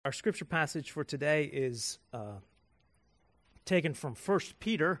Our scripture passage for today is taken from 1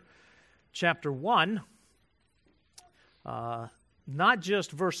 Peter chapter 1, not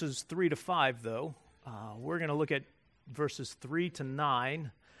just verses 3 to 5, though. We're going to look at verses 3 to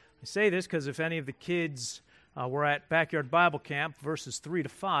 9. I say this because if any of the kids were at Backyard Bible Camp, verses 3 to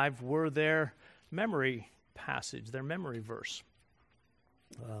 5 were their memory passage, their memory verse,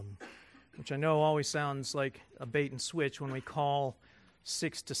 which I know always sounds like a bait and switch when we call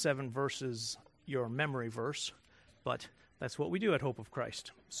 6 to 7 verses your memory verse, but that's what we do at Hope of Christ.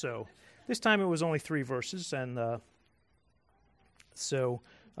 So this time it was only 3 verses, and I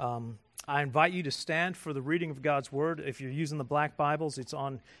invite you to stand for the reading of God's Word. If you're using the black Bibles, it's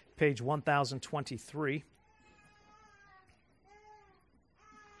on page 1023.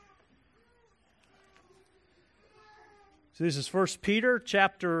 So this is 1 Peter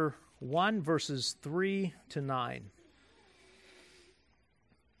chapter 1, verses 3 to 9.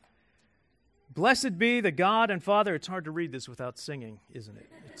 Blessed be the God and Father. It's hard to read this without singing, isn't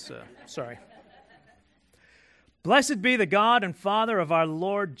it? Sorry. Blessed be the God and Father of our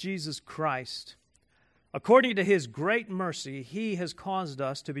Lord Jesus Christ. According to his great mercy, he has caused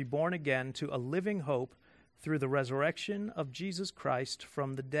us to be born again to a living hope through the resurrection of Jesus Christ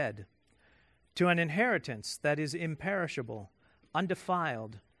from the dead, to an inheritance that is imperishable,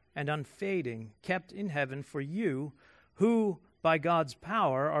 undefiled, and unfading, kept in heaven for you, who by God's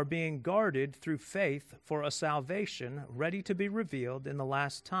power are being guarded through faith for a salvation ready to be revealed in the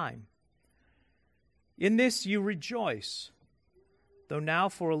last time. In this you rejoice, though now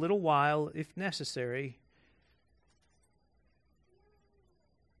for a little while, if necessary,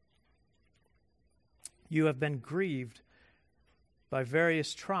 you have been grieved by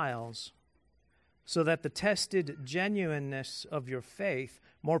various trials, so that the tested genuineness of your faith,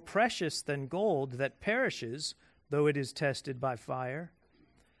 more precious than gold that perishes, though it is tested by fire,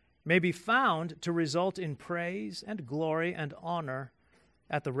 may be found to result in praise and glory and honor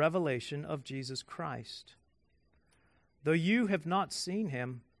at the revelation of Jesus Christ. Though you have not seen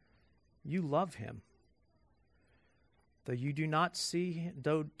him, you love him. Though you do not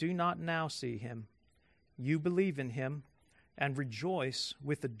now see him, you believe in him and rejoice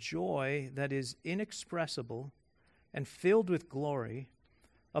with a joy that is inexpressible and filled with glory,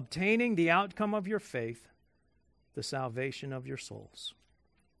 obtaining the outcome of your faith, the salvation of your souls.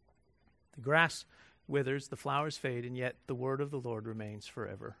 The grass withers, the flowers fade, and yet the word of the Lord remains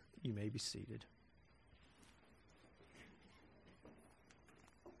forever. You may be seated.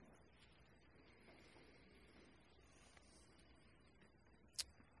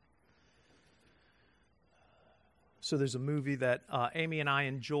 So there's a movie that Amy and I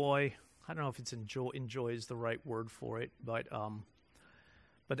enjoy. I don't know if it's enjoy is the right word for it, but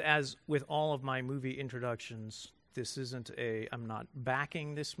as with all of my movie introductions, this isn't I'm not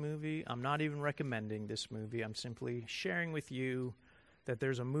backing this movie. I'm not even recommending this movie. I'm simply sharing with you that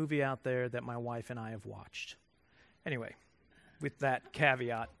there's a movie out there that my wife and I have watched. Anyway, with that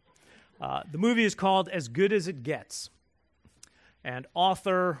caveat, the movie is called As Good as It Gets. And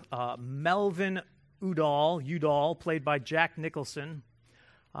author Melvin Udall, played by Jack Nicholson,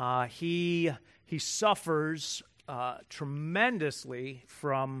 he suffers tremendously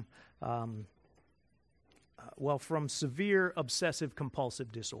from severe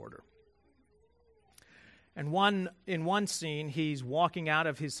obsessive-compulsive disorder. And in one scene, he's walking out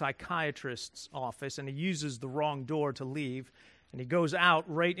of his psychiatrist's office, and he uses the wrong door to leave, and he goes out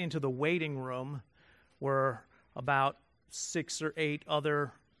right into the waiting room where about 6 or 8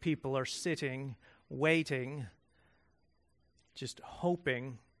 other people are sitting, waiting, just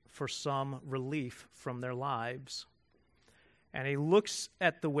hoping for some relief from their lives. And he looks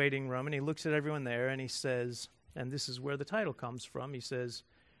at the waiting room, and he looks at everyone there, and he says, and this is where the title comes from, he says,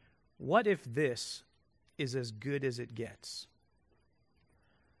 "What if this is as good as it gets?"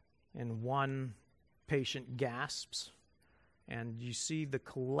 And one patient gasps, and you see the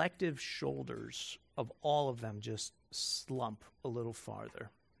collective shoulders of all of them just slump a little farther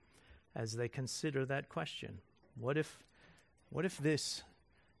as they consider that question. What if this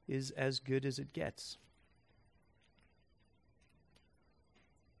is as good as it gets?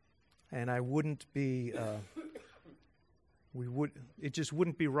 And I wouldn't be, it just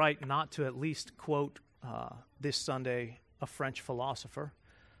wouldn't be right not to at least quote this Sunday a French philosopher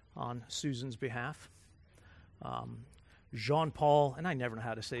on Susan's behalf. Jean-Paul, and I never know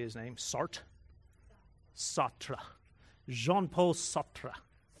how to say his name, Sartre. Jean-Paul Sartre.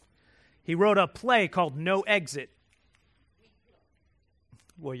 He wrote a play called No Exit.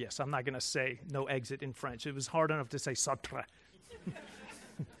 Well, yes, I'm not going to say no exit in French. It was hard enough to say Sartre.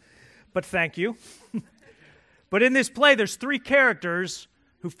 But thank you. But in this play, there's 3 characters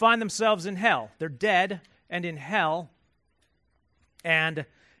who find themselves in hell. They're dead and in hell. And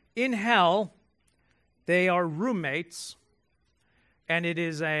in hell, they are roommates. And it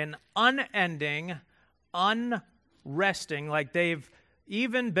is an unending, unresting, like they've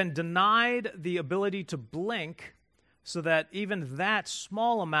even been denied the ability to blink, so that even that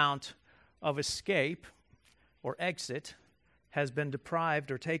small amount of escape or exit has been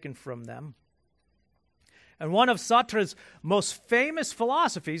deprived or taken from them. And one of Sartre's most famous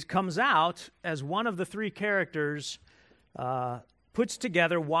philosophies comes out as one of the three characters puts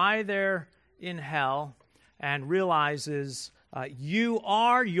together why they're in hell and realizes you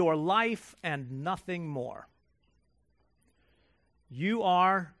are your life and nothing more. You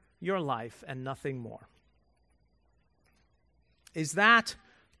are your life and nothing more. Is that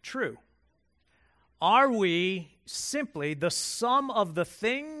true? Are we simply the sum of the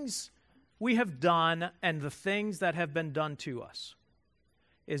things we have done and the things that have been done to us?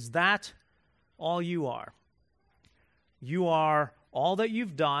 Is that all you are? You are all that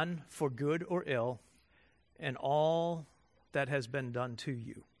you've done for good or ill, and all that has been done to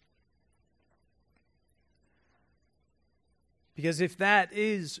you. Because if that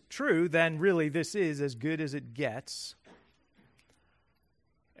is true, then really this is as good as it gets.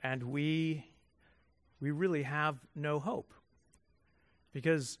 And we really have no hope.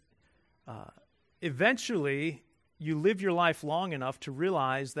 Because eventually you live your life long enough to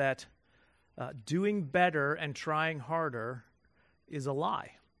realize that doing better and trying harder is a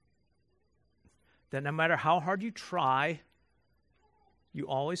lie. That no matter how hard you try, you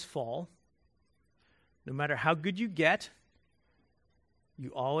always fall. No matter how good you get, you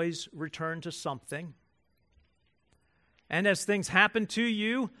always return to something. And as things happen to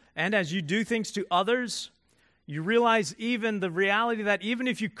you, and as you do things to others, you realize even the reality that even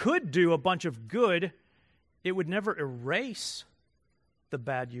if you could do a bunch of good, it would never erase the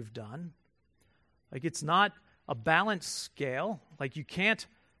bad you've done. Like, it's not a balanced scale. Like, you can't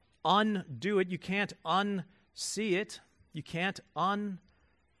undo it. You can't unsee it. You can't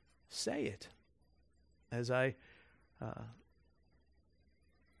unsay it. As I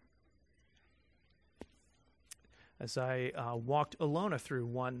walked Alona through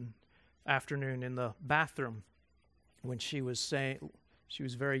one afternoon in the bathroom when she was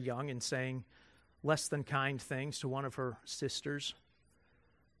very young and saying less than kind things to one of her sisters.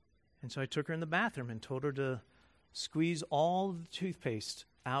 And so I took her in the bathroom and told her to squeeze all the toothpaste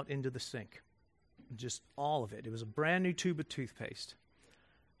out into the sink. Just all of it. It was a brand new tube of toothpaste.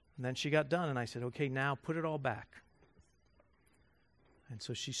 And then she got done and I said, okay, now put it all back. And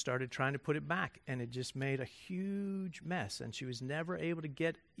so she started trying to put it back, and it just made a huge mess, and she was never able to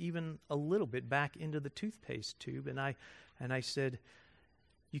get even a little bit back into the toothpaste tube. And I said,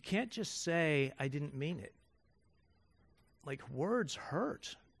 you can't just say, I didn't mean it. Like, words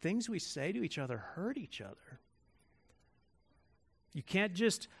hurt. Things we say to each other hurt each other.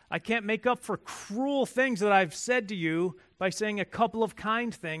 I can't make up for cruel things that I've said to you by saying a couple of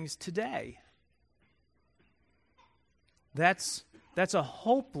kind things today. That's a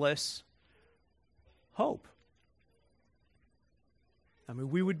hopeless hope. I mean,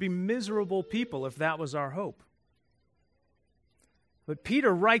 we would be miserable people if that was our hope. But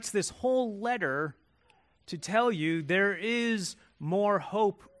Peter writes this whole letter to tell you there is more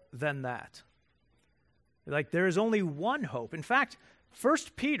hope than that. Like, there is only one hope. In fact, 1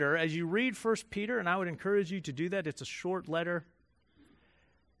 Peter, as you read 1 Peter, and I would encourage you to do that, it's a short letter.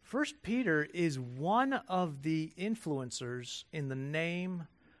 1 Peter is one of the influencers in the name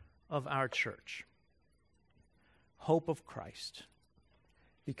of our church. Hope of Christ.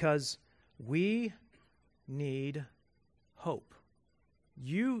 Because we need hope.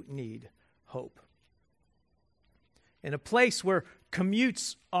 You need hope. In a place where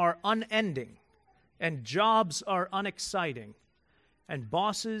commutes are unending, and jobs are unexciting, and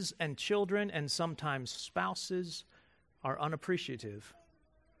bosses and children and sometimes spouses are unappreciative,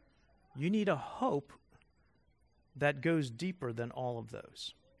 you need a hope that goes deeper than all of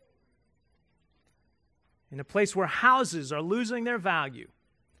those. In a place where houses are losing their value,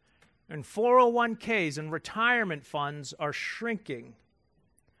 and 401ks and retirement funds are shrinking,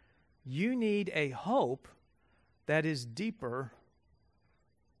 you need a hope that is deeper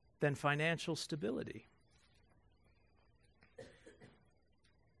than financial stability.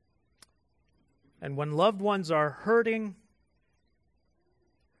 And when loved ones are hurting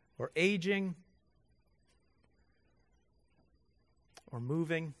or aging or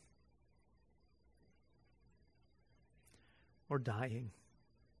moving or dying,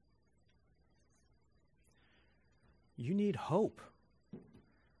 you need hope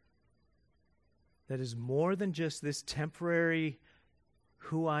that is more than just this temporary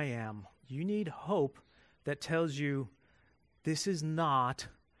who I am. You need hope that tells you this is not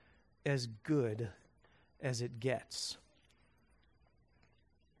as good as it gets.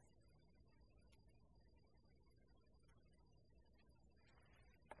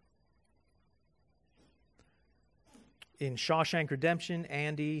 In Shawshank Redemption,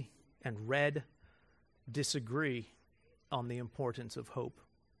 Andy and Red disagree on the importance of hope.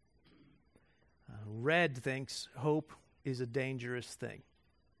 Red thinks hope is a dangerous thing,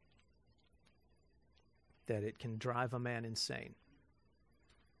 that it can drive a man insane.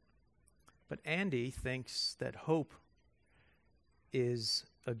 But Andy thinks that hope is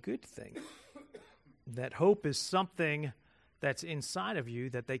a good thing, that hope is something that's inside of you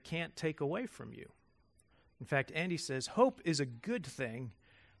that they can't take away from you. In fact, Andy says hope is a good thing,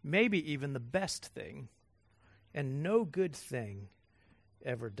 maybe even the best thing, and no good thing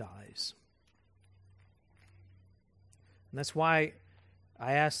ever dies. And that's why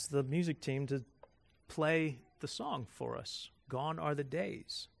I asked the music team to play the song for us, Gone Are the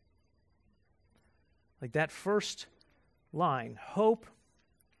Days. Like that first line, hope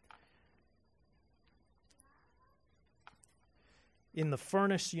in the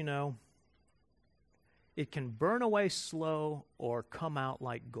furnace, it can burn away slow or come out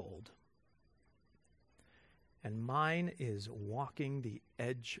like gold. And mine is walking the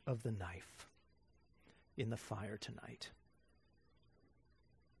edge of the knife in the fire tonight.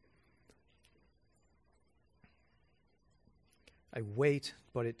 I wait,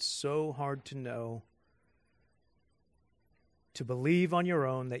 but it's so hard to know, to believe on your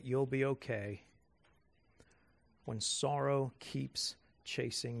own that you'll be okay when sorrow keeps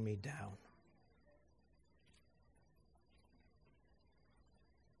chasing me down.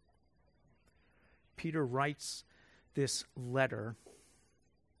 Peter writes this letter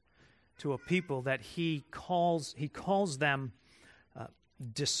to a people that he calls them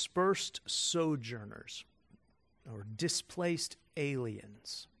dispersed sojourners or displaced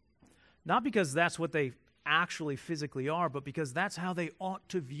aliens. Not because that's what they actually physically are, but because that's how they ought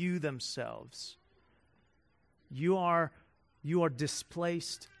to view themselves. You are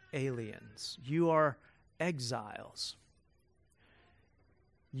displaced aliens. You are exiles.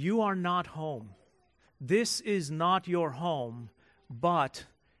 You are not home. This is not your home, but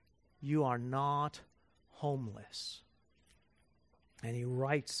you are not homeless. And he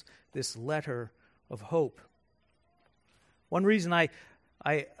writes this letter of hope. One reason I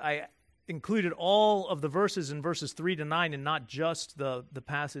included all of the verses in verses 3 to 9 and not just the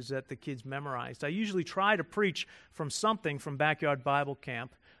passage that the kids memorized. I usually try to preach from something from Backyard Bible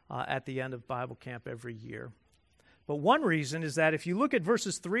Camp at the end of Bible Camp every year. But one reason is that if you look at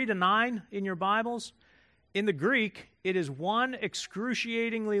verses 3 to 9 in your Bibles, in the Greek, it is one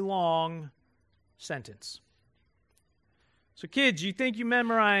excruciatingly long sentence. So kids, you think you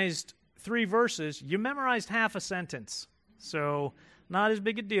memorized 3 verses, you memorized half a sentence. So not as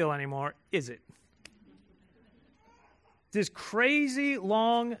big a deal anymore, is it? This crazy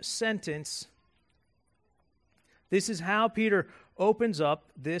long sentence, this is how Peter opens up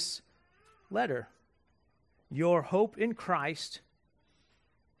this letter. Your hope in Christ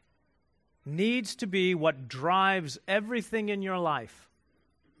needs to be what drives everything in your life.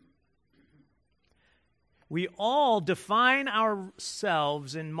 We all define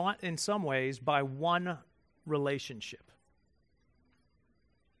ourselves in some ways by one relationship.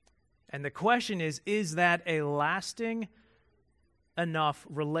 And the question is that a lasting enough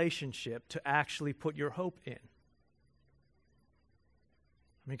relationship to actually put your hope in?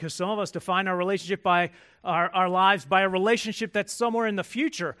 Because some of us define our relationship by our lives by a relationship that's somewhere in the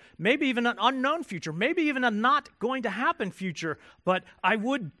future, maybe even an unknown future, maybe even a not going to happen future. But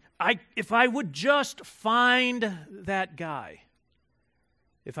if I would just find that guy,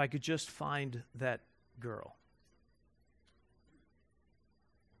 if I could just find that girl,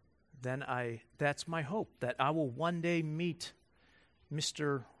 then that's my hope, that I will one day meet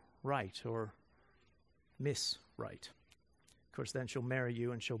Mr. Right or Miss Right. Of course, then she'll marry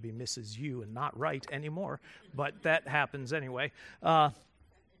you and she'll be Mrs. You and not Right anymore, but that happens anyway. Or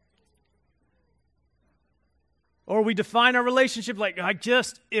we define our relationship like,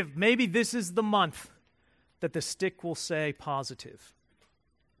 if maybe this is the month that the stick will say positive.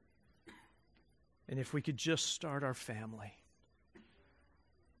 And if we could just start our family.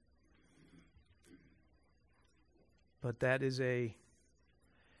 But that is a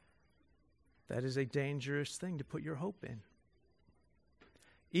dangerous thing to put your hope in.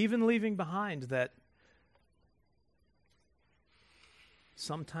 Even leaving behind that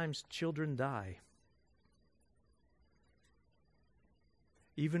sometimes children die.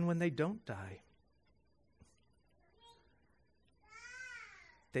 Even when they don't die.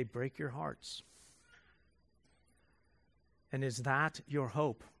 they break your hearts. And is that your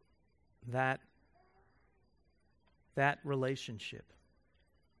hope? That relationship?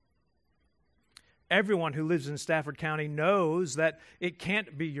 Everyone who lives in Stafford County knows that it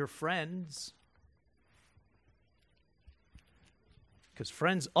can't be your friends, because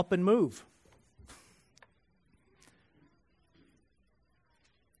friends up and move.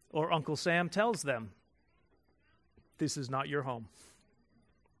 Or Uncle Sam tells them, this is not your home.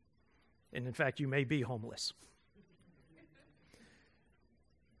 And in fact, you may be homeless.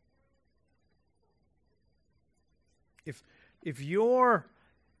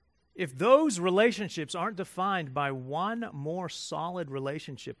 If those relationships aren't defined by one more solid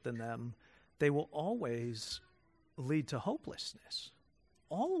relationship than them, they will always lead to hopelessness.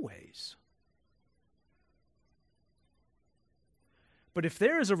 Always. But if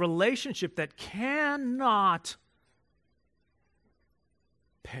there is a relationship that cannot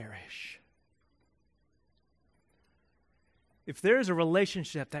perish, if there is a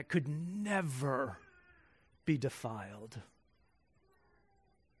relationship that could never be defiled,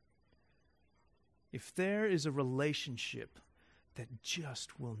 if there is a relationship that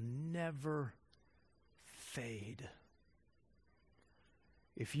just will never fade,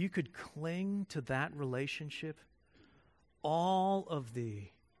 if you could cling to that relationship, all of the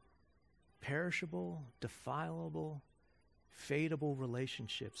perishable, defilable, fadeable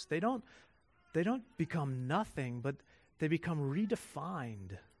relationships, they don't become nothing, but they become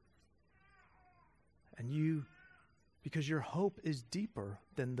redefined. And because your hope is deeper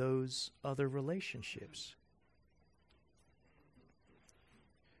than those other relationships.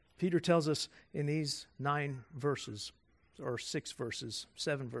 Peter tells us in these 9 verses, or 6 verses,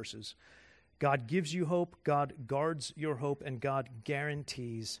 7 verses, God gives you hope, God guards your hope, and God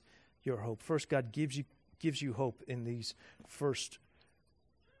guarantees your hope. First, God gives you hope in these first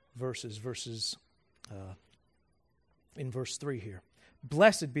verses in verse 3 here.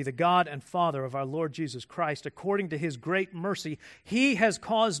 Blessed be the God and Father of our Lord Jesus Christ. According to his great mercy, he has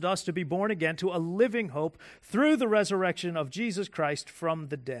caused us to be born again to a living hope through the resurrection of Jesus Christ from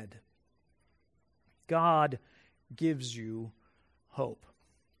the dead. God gives you hope.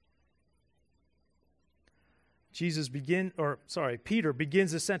 Peter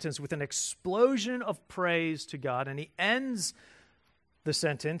begins the sentence with an explosion of praise to God, and he ends the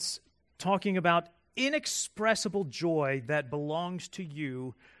sentence talking about inexpressible joy that belongs to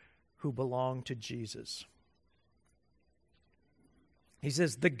you who belong to Jesus. He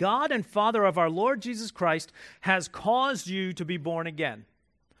says, the God and Father of our Lord Jesus Christ has caused you to be born again.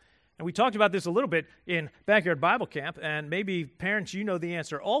 And we talked about this a little bit in Backyard Bible Camp, and maybe parents, you know the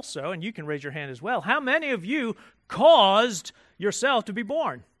answer also, and you can raise your hand as well. How many of you caused yourself to be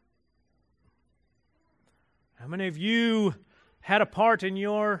born? How many of you had a part in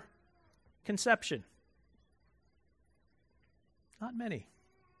your conception? Not many.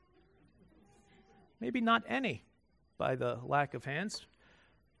 Maybe not any, by the lack of hands.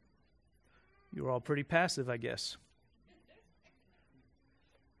 You were all pretty passive, I guess.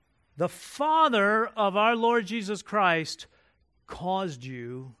 The Father of our Lord Jesus Christ caused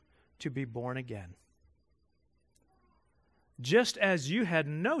you to be born again. Just as you had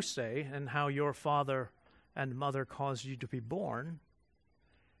no say in how your father and mother caused you to be born,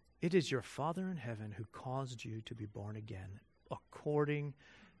 it is your Father in heaven who caused you to be born again according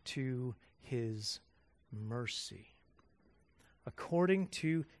to his mercy. According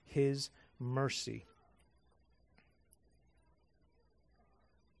to his mercy.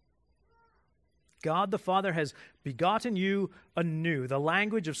 God the Father has begotten you anew. The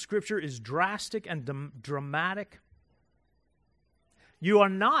language of Scripture is drastic and dramatic. You are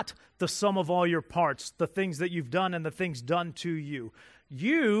not the sum of all your parts, the things that you've done and the things done to you.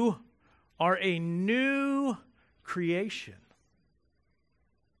 You are a new creation.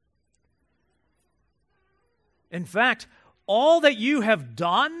 In fact, all that you have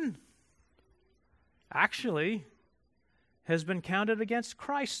done actually has been counted against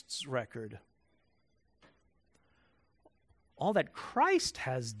Christ's record. All that Christ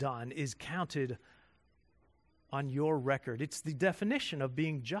has done is counted on your record. It's the definition of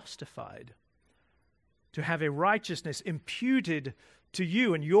being justified. To have a righteousness imputed to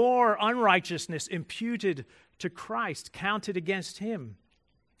you and your unrighteousness imputed to Christ, counted against him.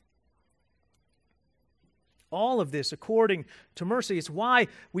 All of this according to mercy. It's why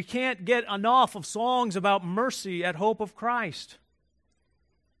we can't get enough of songs about mercy at Hope of Christ.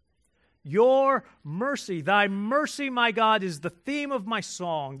 Your mercy, thy mercy, my God, is the theme of my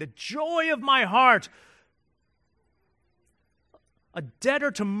song, the joy of my heart. A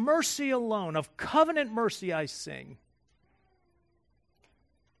debtor to mercy alone, of covenant mercy I sing.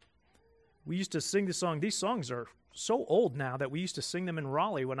 We used to sing the song. These songs are so old now that we used to sing them in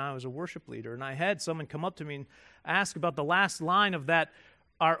Raleigh when I was a worship leader. And I had someone come up to me and ask about the last line of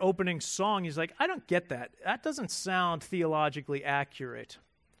our opening song. He's like, I don't get that. That doesn't sound theologically accurate.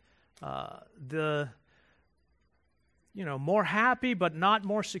 More happy but not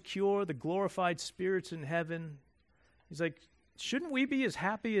more secure, the glorified spirits in heaven. He's like, shouldn't we be as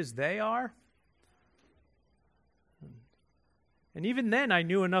happy as they are? And even then I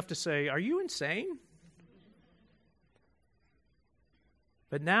knew enough to say, are you insane?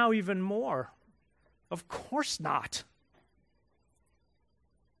 But now even more, of course not.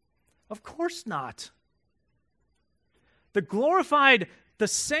 Of course not. The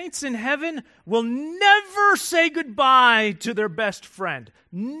saints in heaven will never say goodbye to their best friend.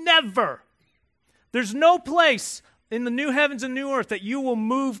 Never. There's no place in the new heavens and new earth that you will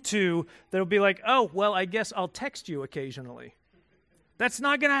move to that will be like, oh, well, I guess I'll text you occasionally. That's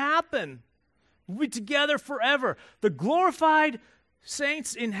not going to happen. We'll be together forever. The glorified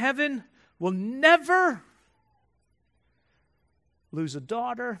saints in heaven will never lose a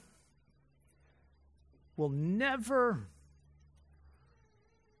daughter, will never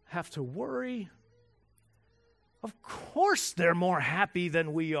have to worry. Of course they're more happy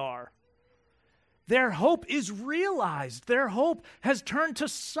than we are. Their hope is realized. Their hope has turned to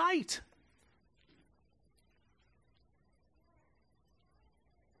sight.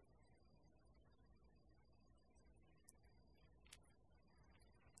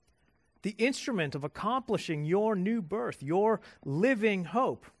 The instrument of accomplishing your new birth, your living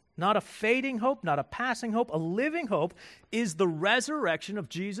hope, not a fading hope, not a passing hope, a living hope, is the resurrection of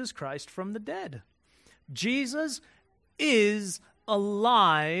Jesus Christ from the dead. Jesus is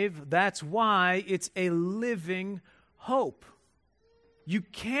alive. That's why it's a living hope. You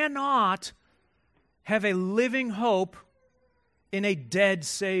cannot have a living hope in a dead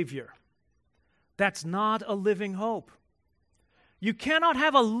Savior. That's not a living hope. You cannot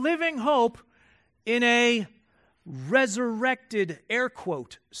have a living hope in a resurrected, air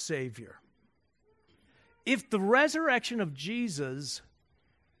quote, Savior. If the resurrection of Jesus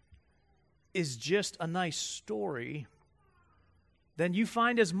is just a nice story, then you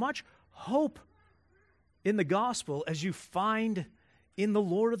find as much hope in the gospel as you find in the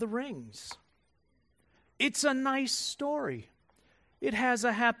Lord of the Rings. It's a nice story. It has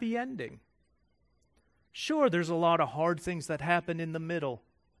a happy ending. Sure, there's a lot of hard things that happen in the middle.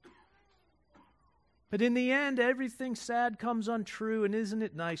 But in the end, everything sad comes untrue, and isn't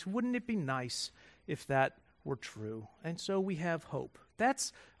it nice? Wouldn't it be nice if that were true? And so we have hope.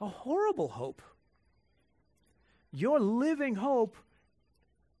 That's a horrible hope. Your living hope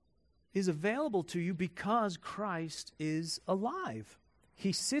is available to you because Christ is alive.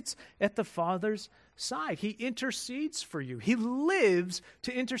 He sits at the Father's side. He intercedes for you. He lives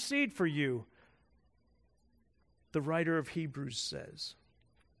to intercede for you, the writer of Hebrews says.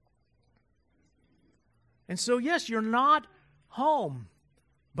 And so, yes, you're not home,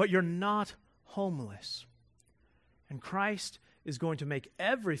 but you're not homeless. And Christ is going to make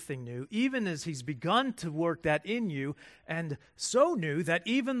everything new, even as He's begun to work that in you, and so new that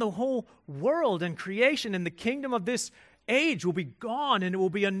even the whole world and creation and the kingdom of this age will be gone, and it will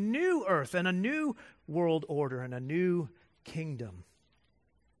be a new earth and a new world order and a new kingdom.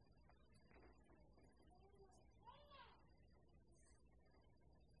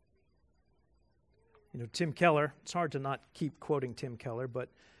 Tim Keller, it's hard to not keep quoting Tim Keller, but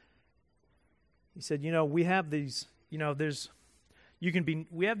he said, we have these, we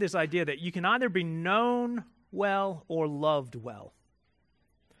have this idea that you can either be known well or loved well.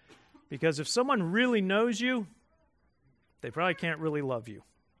 Because if someone really knows you, they probably can't really love you.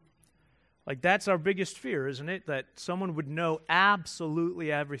 Like, that's our biggest fear, isn't it? That someone would know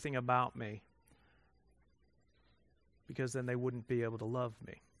absolutely everything about me, because then they wouldn't be able to love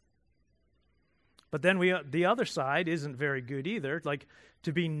me. But then the other side isn't very good either. Like,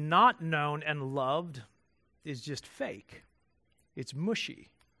 to be not known and loved is just fake. It's mushy.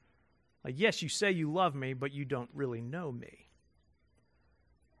 Like, yes, you say you love me, but you don't really know me.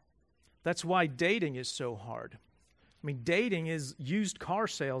 That's why dating is so hard. I mean, dating is used car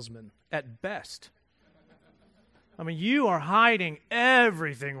salesman at best. I mean, you are hiding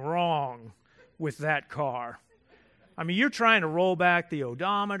everything wrong with that car. I mean, you're trying to roll back the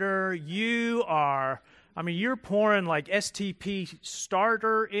odometer. You're pouring like STP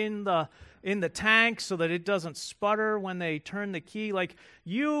starter in the tank so that it doesn't sputter when they turn the key. Like,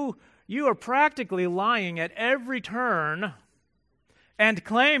 you are practically lying at every turn and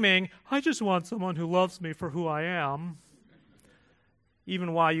claiming, I just want someone who loves me for who I am,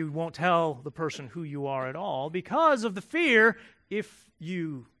 even while you won't tell the person who you are at all because of the fear, if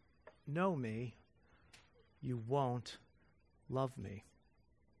you know me, you won't love me.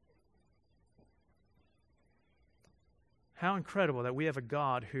 How incredible that we have a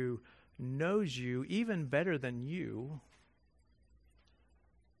God who knows you even better than you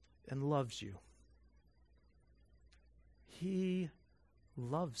and loves you. He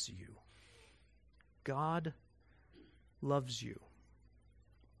loves you. God loves you.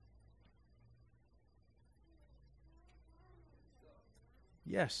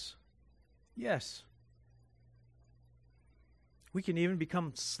 Yes. Yes. We can even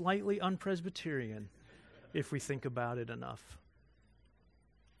become slightly unpresbyterian if we think about it enough.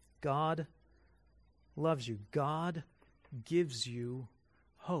 God loves you. God gives you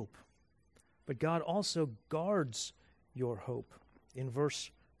hope. But God also guards your hope. In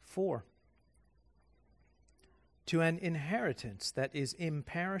verse 4, to an inheritance that is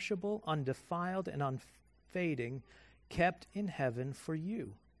imperishable, undefiled, and unfading, kept in heaven for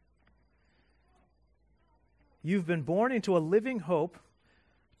you. You've been born into a living hope,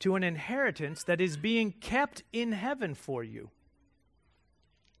 to an inheritance that is being kept in heaven for you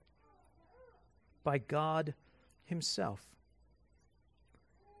by God Himself.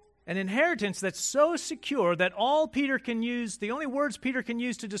 An inheritance that's so secure that all Peter can use, the only words Peter can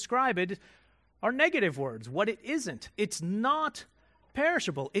use to describe it are negative words. What it isn't. It's not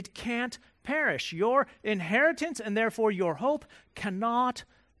perishable. It can't perish. Your inheritance and therefore your hope cannot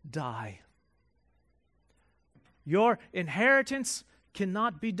die. Your inheritance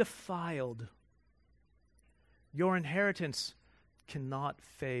cannot be defiled. Your inheritance cannot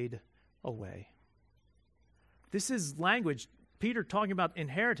fade away. This is language. Peter talking about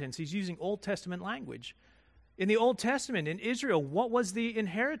inheritance, he's using Old Testament language. In the Old Testament, in Israel, what was the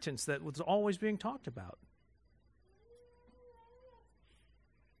inheritance that was always being talked about?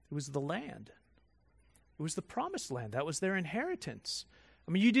 It was the land. It was the promised land. That was their inheritance.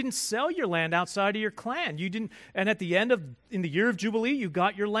 I mean, you didn't sell your land outside of your clan. You didn't, and at the end in the year of Jubilee, you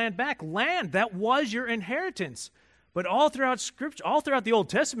got your land back. Land, that was your inheritance. But all throughout Scripture, all throughout the Old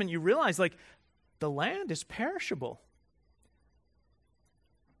Testament, you realize, the land is perishable.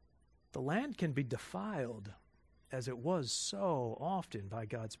 The land can be defiled, as it was so often by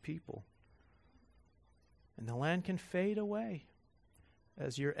God's people. And the land can fade away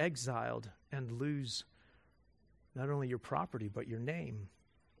as you're exiled and lose not only your property, but your name.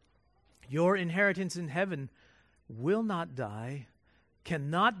 Your inheritance in heaven will not die,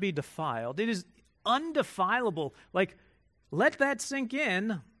 cannot be defiled. It is undefilable. Let that sink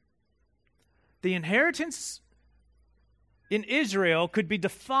in. The inheritance in Israel could be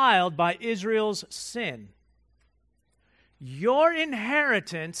defiled by Israel's sin. Your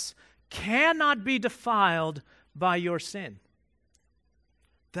inheritance cannot be defiled by your sin.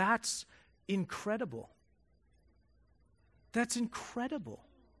 That's incredible. That's incredible.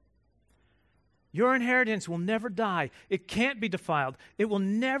 Your inheritance will never die. It can't be defiled. It will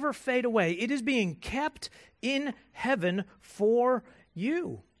never fade away. It is being kept in heaven for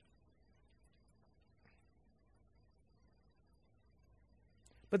you.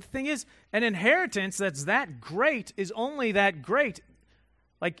 But the thing is, an inheritance that's that great is only that great.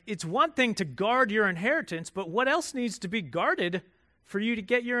 It's one thing to guard your inheritance, but what else needs to be guarded for you to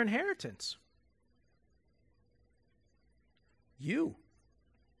get your inheritance? You.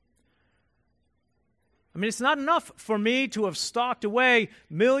 I mean, it's not enough for me to have stocked away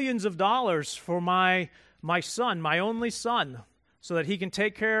millions of dollars for my son, my only son, so that he can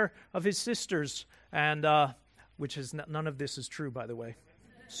take care of his sisters, and which is none of this is true, by the way.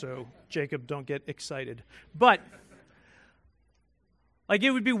 So, Jacob, don't get excited. But,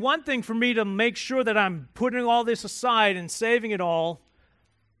 it would be one thing for me to make sure that I'm putting all this aside and saving it all.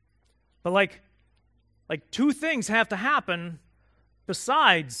 But, two things have to happen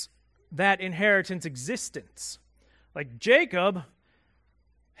besides that inheritance existence. Jacob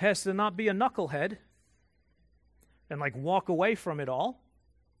has to not be a knucklehead and, walk away from it all.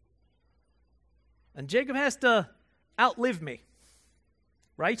 And Jacob has to outlive me.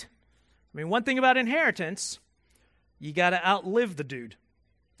 Right? I mean, one thing about inheritance, you got to outlive the dude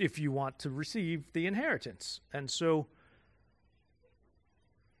if you want to receive the inheritance. And so,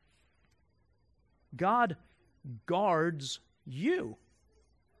 God guards you.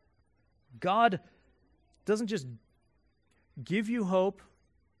 God doesn't just give you hope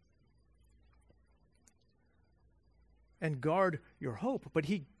and guard your hope, but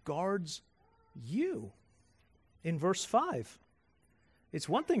He guards you. In verse 5. It's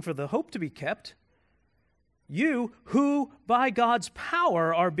one thing for the hope to be kept. You, who by God's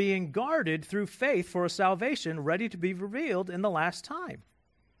power are being guarded through faith for a salvation ready to be revealed in the last time.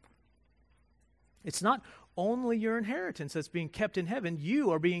 It's not only your inheritance that's being kept in heaven.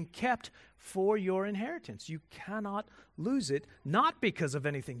 You are being kept for your inheritance. You cannot lose it, not because of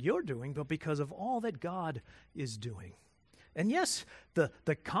anything you're doing, but because of all that God is doing. And yes, the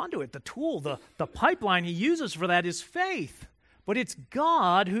conduit, the tool, the pipeline he uses for that is faith. But it's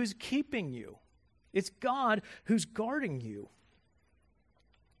God who's keeping you. It's God who's guarding you.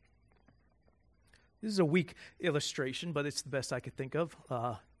 This is a weak illustration, but it's the best I could think of.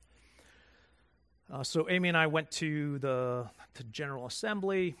 So Amy and I went to General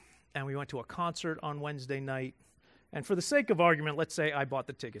Assembly, and we went to a concert on Wednesday night. And for the sake of argument, let's say I bought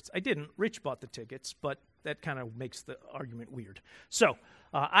the tickets. I didn't. Rich bought the tickets, but that kind of makes the argument weird. So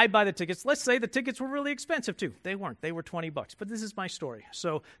I buy the tickets. Let's say the tickets were really expensive, too. They weren't. They were $20. But this is my story.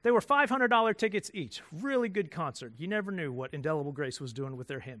 So they were $500 tickets each. Really good concert. You never knew what Indelible Grace was doing with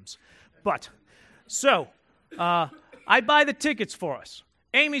their hymns. But, so, I buy the tickets for us.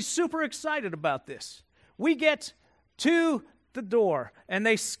 Amy's super excited about this. We get to the door, and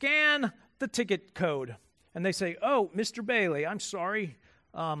they scan the ticket code. And they say, "Oh, Mr. Bailey, I'm sorry.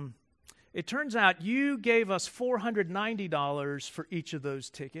 It turns out you gave us $490 for each of those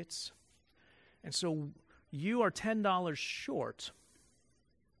tickets. And so you are $10 short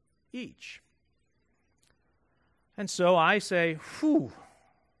each." And so I say, "Whew."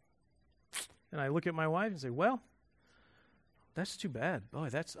 And I look at my wife and say, "Well, that's too bad. Boy,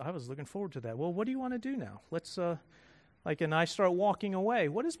 I was looking forward to that. Well, what do you want to do now? Let's, and I start walking away.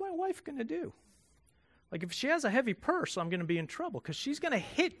 What is my wife going to do? Like, if she has a heavy purse, I'm going to be in trouble because she's going to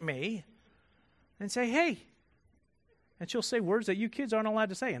hit me and say, 'Hey.' And she'll say words that you kids aren't allowed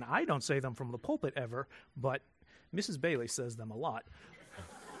to say. And I don't say them from the pulpit ever, but Mrs. Bailey says them a lot.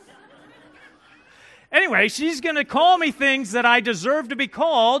 Anyway, she's going to call me things that I deserve to be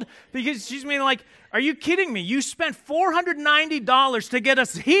called because she's mean like, 'Are you kidding me? You spent $490 to get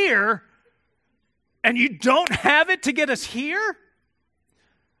us here, and you don't have it to get us here?'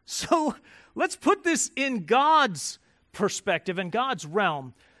 So let's put this in God's perspective, in God's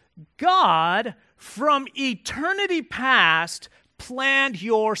realm. God, from eternity past, planned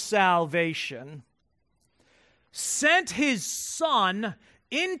your salvation, sent his Son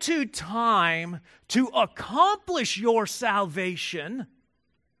into time to accomplish your salvation,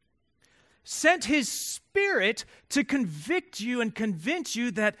 sent his Spirit to convict you and convince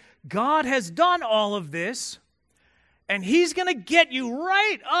you that God has done all of this, and he's going to get you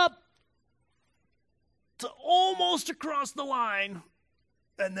right up to almost across the line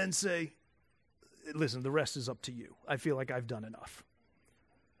and then say, 'Listen, the rest is up to you. I feel like I've done enough.'"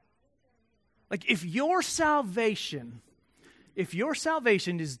 Like, if your salvation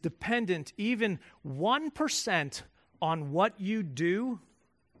is dependent even 1% on what you do,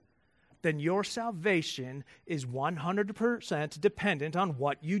 then your salvation is 100% dependent on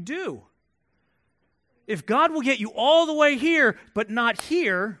what you do. If God will get you all the way here, but not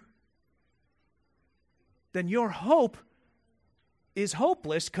here, then your hope is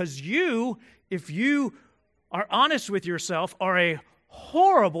hopeless because you, if you are honest with yourself, are a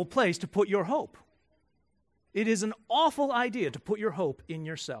horrible place to put your hope. It is an awful idea to put your hope in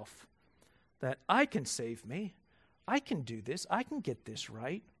yourself. That I can save me, I can do this, I can get this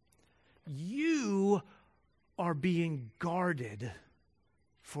right. You are being guarded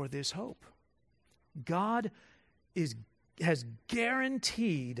for this hope. God has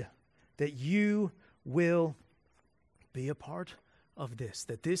guaranteed that you will be a part of this,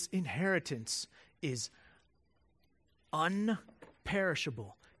 that this inheritance is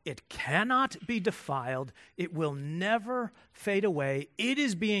unperishable. It cannot be defiled. It will never fade away. It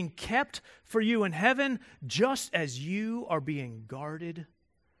is being kept for you in heaven just as you are being guarded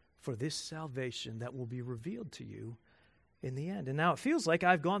for this salvation that will be revealed to you in the end. And now it feels like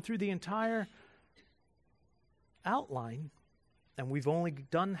I've gone through the entire outline and we've only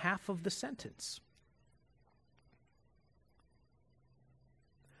done half of the sentence.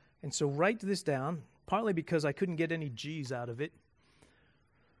 And so write this down, partly because I couldn't get any G's out of it.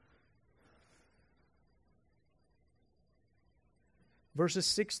 Verses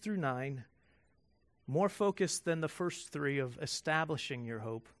 6 through 9, more focused than the first three of establishing your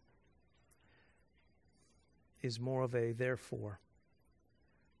hope, is more of a therefore.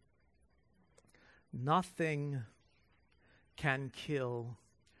 Nothing can kill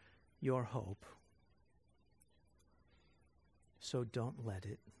your hope, so don't let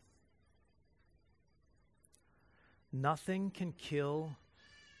it. Nothing can kill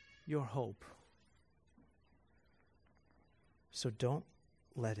your hope, so don't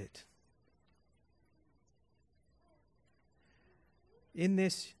let it. In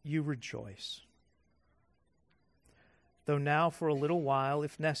this you rejoice. though now for a little while,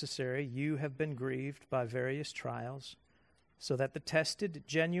 if necessary, you have been grieved by various trials, so that the tested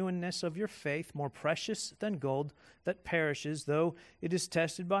genuineness of your faith, more precious than gold that perishes, though it is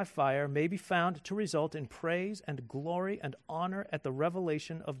tested by fire, may be found to result in praise and glory and honor at the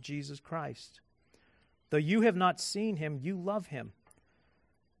revelation of Jesus Christ. Though you have not seen him, you love him.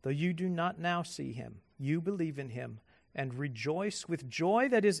 Though you do not now see him, you believe in him and rejoice with joy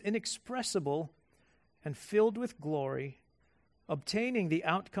that is inexpressible and filled with glory, obtaining the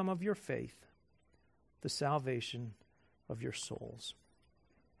outcome of your faith, the salvation of your souls.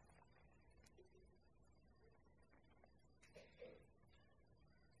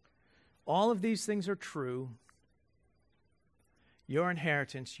 All of these things are true. Your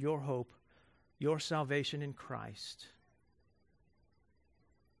inheritance, your hope, your salvation in Christ.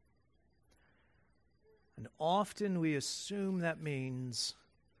 And often we assume that means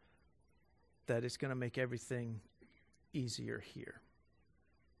that it's going to make everything easier here.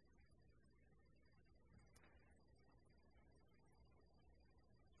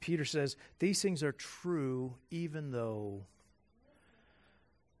 Peter says, these things are true even though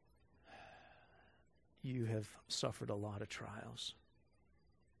you have suffered a lot of trials.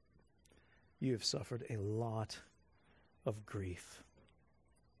 You have suffered a lot of grief.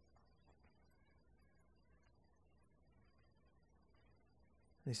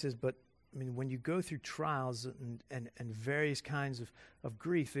 And he says, but when you go through trials and various kinds of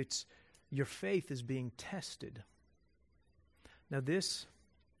grief, it's your faith is being tested. Now this,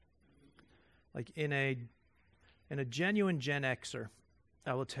 like in a genuine Gen Xer,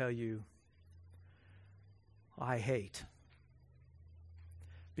 I will tell you, I hate.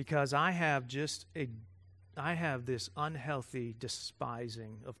 Because I have this unhealthy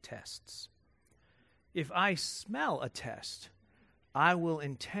despising of tests. If I smell a test, I will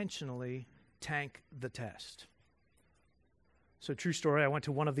intentionally tank the test. So true story, I went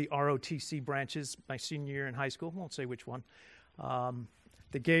to one of the ROTC branches my senior year in high school. I won't say which one.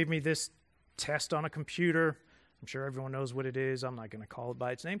 They gave me this test on a computer. I'm sure everyone knows what it is. I'm not going to call it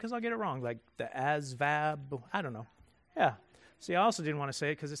by its name because I'll get it wrong. Like the ASVAB, I don't know. Yeah. See, I also didn't want to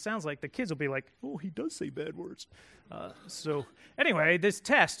say it because it sounds like the kids will be like, oh, he does say bad words. So anyway, this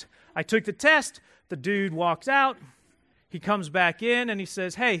test. I took the test. The dude walks out. He comes back in and he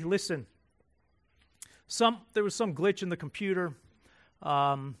says, hey, listen, there was some glitch in the computer.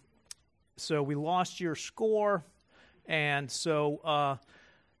 So we lost your score. And so,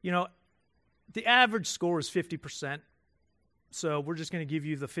 the average score is 50%. So we're just going to give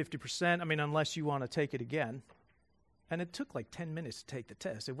you the 50%. Unless you want to take it again. And it took like 10 minutes to take the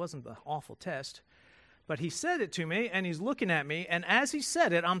test. It wasn't an awful test. But he said it to me, and he's looking at me. And as he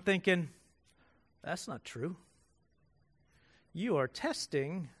said it, I'm thinking, that's not true. You are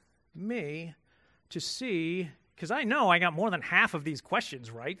testing me to see, because I know I got more than half of these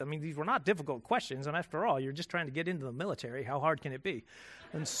questions right. These were not difficult questions. And after all, you're just trying to get into the military. How hard can it be?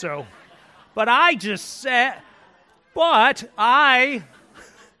 And so,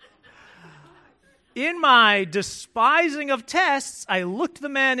 in my despising of tests, I looked the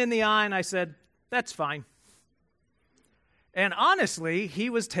man in the eye and I said, that's fine. And honestly, he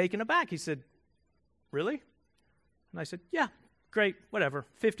was taken aback. He said, really? And I said, yeah, great, whatever,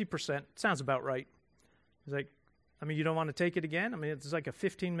 50%. Sounds about right. He's like, you don't want to take it again? It's like a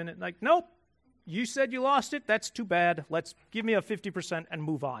 15-minute, nope, you said you lost it. That's too bad. Let's give me a 50% and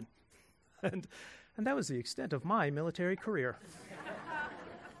move on. And that was the extent of my military career.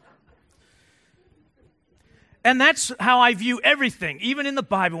 And that's how I view everything, even in the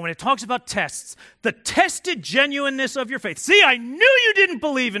Bible, when it talks about tests. The tested genuineness of your faith. See, I knew you didn't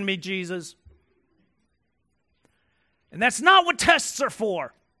believe in me, Jesus. And that's not what tests are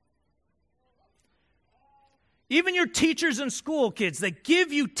for. Even your teachers in school, kids, they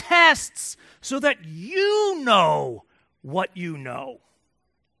give you tests so that you know what you know.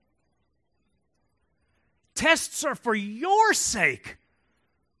 Tests are for your sake,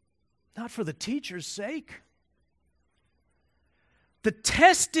 not for the teacher's sake. The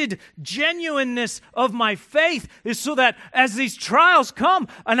tested genuineness of my faith is so that as these trials come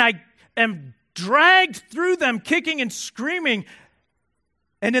and I am dragged through them kicking and screaming,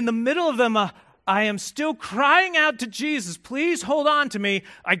 and in the middle of them I am still crying out to Jesus, please hold on to me.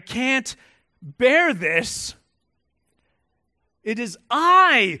 I can't bear this. It is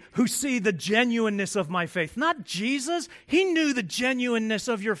I who see the genuineness of my faith, not Jesus. He knew the genuineness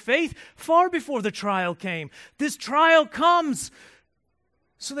of your faith far before the trial came. This trial comes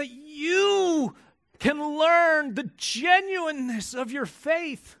so that you can learn the genuineness of your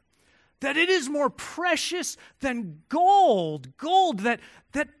faith, that it is more precious than gold that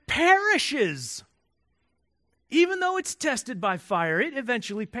perishes. Even though it's tested by fire, it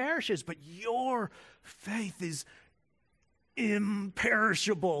eventually perishes, but your faith is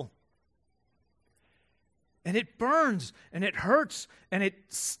imperishable. And it burns, and it hurts, and it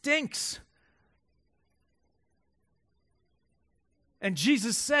stinks. And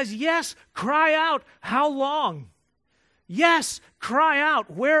Jesus says, yes, cry out. How long? Yes, cry out.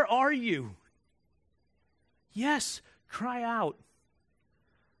 Where are you? Yes, cry out.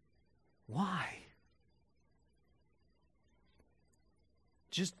 Why?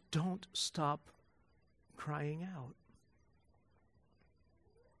 Just don't stop crying out.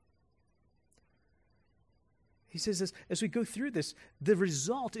 He says this, as we go through this, the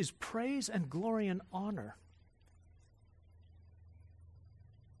result is praise and glory and honor.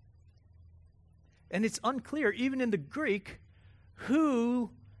 And it's unclear, even in the Greek, who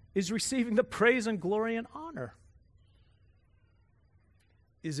is receiving the praise and glory and honor.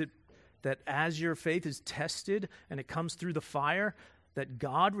 Is it that as your faith is tested and it comes through the fire, that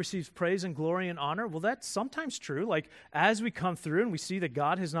God receives praise and glory and honor? Well, that's sometimes true. Like, as we come through and we see that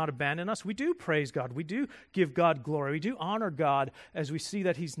God has not abandoned us, we do praise God. We do give God glory. We do honor God as we see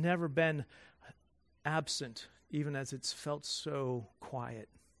that He's never been absent, even as it's felt so quiet.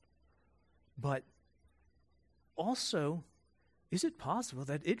 But also, is it possible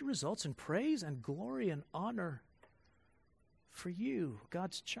that it results in praise and glory and honor for you,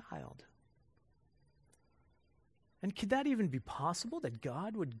 God's child? And could that even be possible, that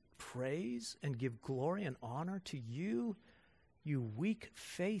God would praise and give glory and honor to you, you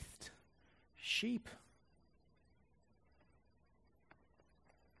weak-faithed sheep?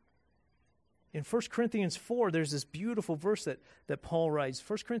 In 1 Corinthians 4, there's this beautiful verse that Paul writes.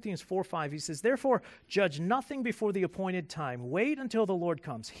 1 Corinthians 4:5, he says, "Therefore, judge nothing before the appointed time. Wait until the Lord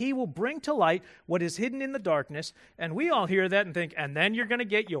comes. He will bring to light what is hidden in the darkness." And we all hear that and think, and then you're going to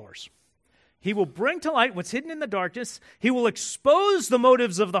get yours. He will bring to light what's hidden in the darkness. He will expose the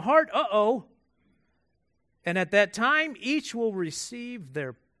motives of the heart. And at that time, each will receive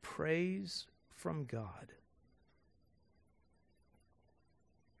their praise from God.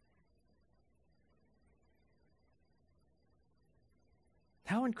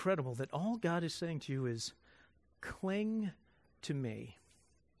 How incredible that all God is saying to you is, cling to me.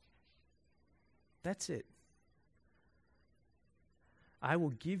 That's it. I will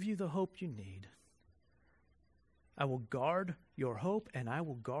give you the hope you need. I will guard your hope, and I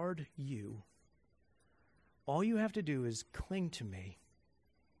will guard you. All you have to do is cling to me,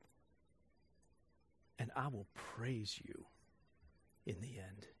 and I will praise you in the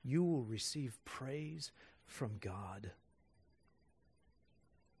end. You will receive praise from God.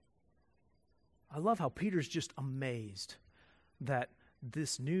 I love how Peter's just amazed that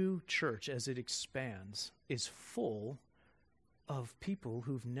this new church, as it expands, is full of people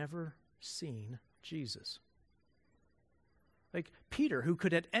who've never seen Jesus. Like Peter, who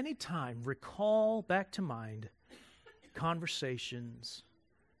could at any time recall back to mind conversations,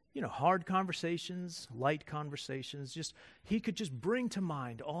 hard conversations, light conversations, he could just bring to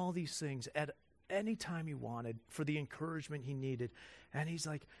mind all these things at any time he wanted for the encouragement he needed. And he's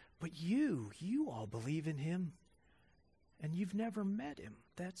like, but you all believe in him, and you've never met him.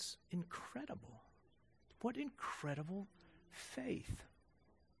 That's incredible. What incredible faith.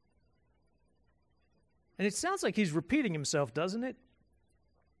 And it sounds like he's repeating himself, doesn't it?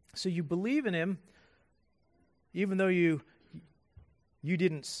 So you believe in him, even though you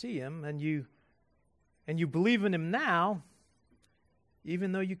didn't see him, and you believe in him now,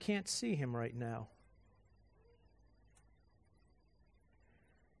 even though you can't see him right now.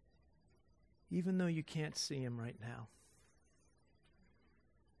 Even though you can't see him right now.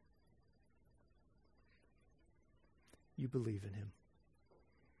 You believe in him.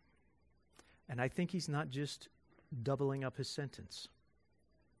 And I think he's not just doubling up his sentence.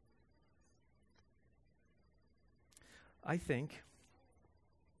 I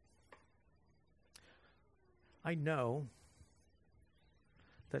know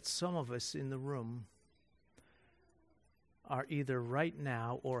that some of us in the room are either right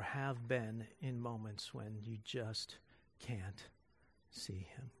now or have been in moments when you just can't see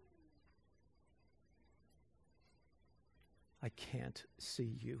him. I can't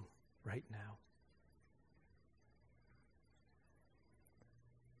see you right now.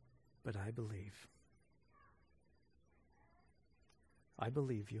 But I believe. I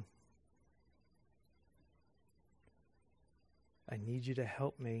believe you. I need you to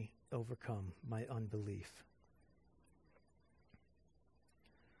help me overcome my unbelief.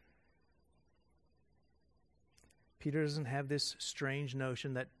 Peter doesn't have this strange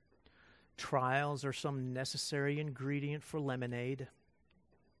notion that trials are some necessary ingredient for lemonade.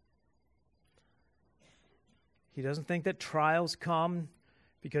 He doesn't think that trials come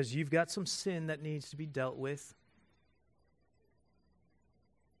because you've got some sin that needs to be dealt with.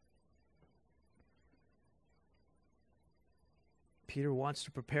 Peter wants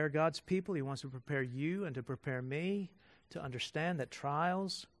to prepare God's people. He wants to prepare you and to prepare me to understand that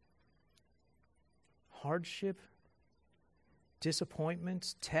trials, hardship,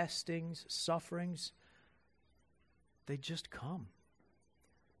 disappointments, testings, sufferings, they just come.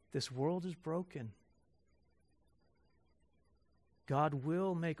 This world is broken. God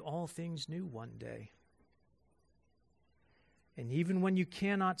will make all things new one day. And even when you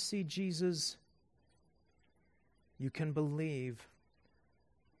cannot see Jesus, you can believe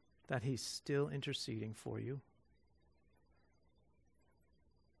that He's still interceding for you,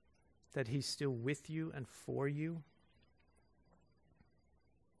 that He's still with you and for you.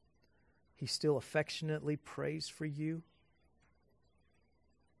 He still affectionately prays for you.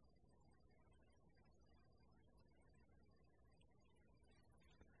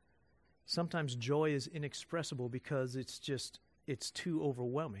 Sometimes joy is inexpressible because it's too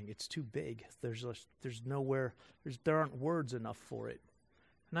overwhelming. It's too big. There aren't words enough for it.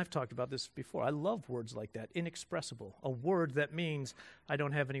 And I've talked about this before. I love words like that, inexpressible. A word that means I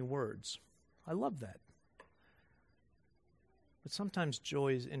don't have any words. I love that. But sometimes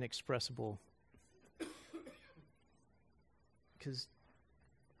joy is inexpressible because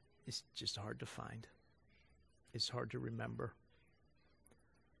it's just hard to find. It's hard to remember.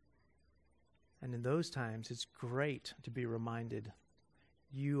 And in those times, it's great to be reminded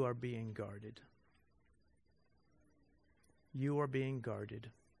you are being guarded. You are being guarded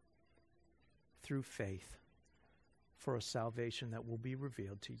through faith for a salvation that will be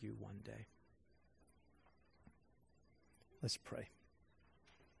revealed to you one day. Let's pray.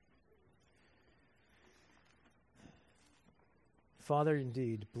 Father,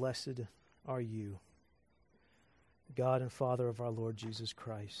 indeed, blessed are you, God and Father of our Lord Jesus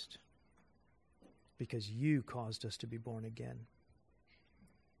Christ, because you caused us to be born again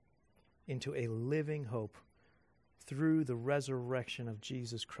into a living hope through the resurrection of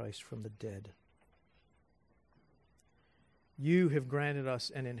Jesus Christ from the dead. You have granted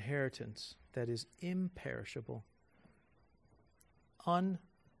us an inheritance that is imperishable,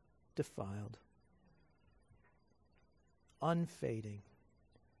 undefiled, unfading.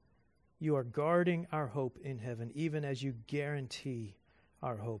 You are guarding our hope in heaven, even as you guarantee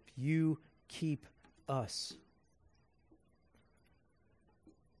our hope. You keep us.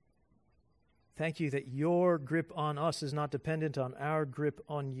 Thank you that your grip on us is not dependent on our grip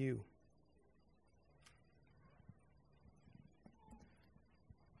on you.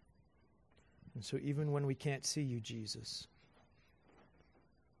 And so even when we can't see you, Jesus,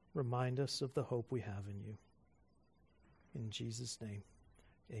 remind us of the hope we have in you. In Jesus' name,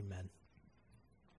 amen.